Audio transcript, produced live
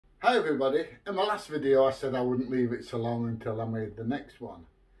Hi everybody, in my last video I said I wouldn't leave it so long until I made the next one.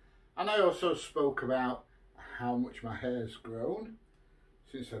 And I also spoke about how much my hair's grown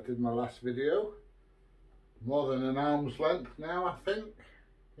since I did my last video. More than an arm's length now, I think,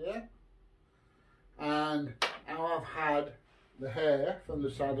 yeah. And how I've had the hair from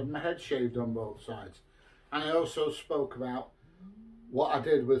the side of my head shaved on both sides. And I also spoke about what I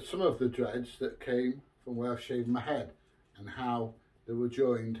did with some of the dreads that came from where I've shaved my head and how they were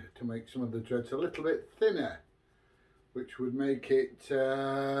joined to make some of the dreads a little bit thinner, which would make it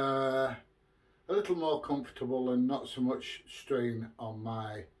a little more comfortable and not so much strain on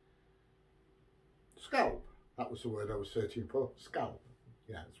my scalp. That was the word I was searching for, scalp.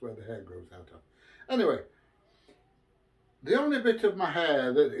 Yeah, that's where the hair grows out of. Anyway, the only bit of my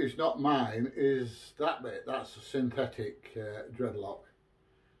hair that is not mine is that bit. That's a synthetic dreadlock.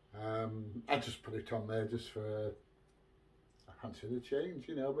 I just put it on there just for fancy the change,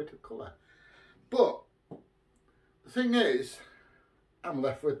 you know, a bit of colour. But the thing is, I'm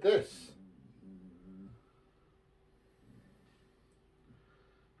left with this.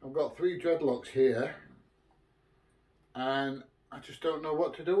 I've got 3 dreadlocks here and I just don't know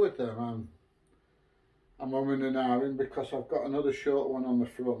what to do with them. I'm umming and ahhing because I've got another short one on the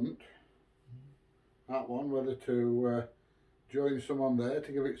front. That one, whether to join some on there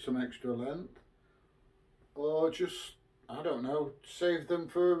to give it some extra length, or just, I don't know, save them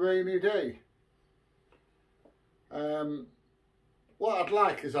for a rainy day. What I'd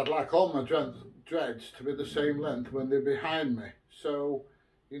like is I'd like all my dreads to be the same length when they're behind me. So,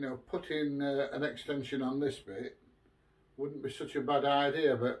 you know, putting an extension on this bit wouldn't be such a bad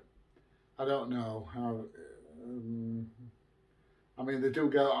idea, but I don't know how. I mean, they do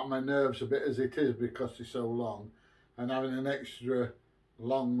get on my nerves a bit as it is because they're so long, and having an extra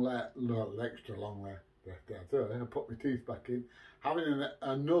long I put my teeth back in. Having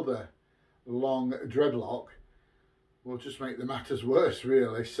another long dreadlock will just make the matters worse,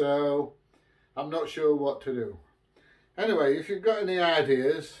 really. So I'm not sure what to do. Anyway, if you've got any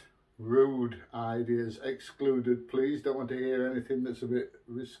ideas, rude ideas excluded, please. Don't want to hear anything that's a bit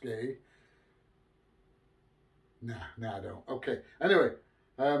risque. Nah, I don't. Okay. Anyway,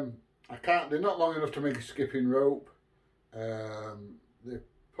 I can't. They're not long enough to make a skipping rope. They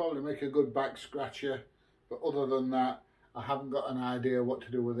probably make a good back scratcher. But other than that, I haven't got an idea what to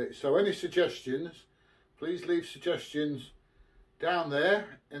do with it. So any suggestions, please leave suggestions down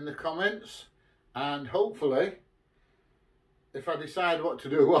there in the comments. And hopefully, if I decide what to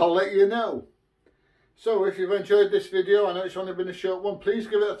do, I'll let you know. So if you've enjoyed this video, I know it's only been a short one, please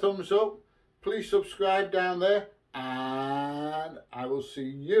give it a thumbs up. Please subscribe down there. And I will see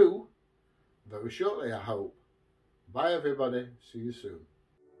you very shortly, I hope. Bye everybody. See you soon.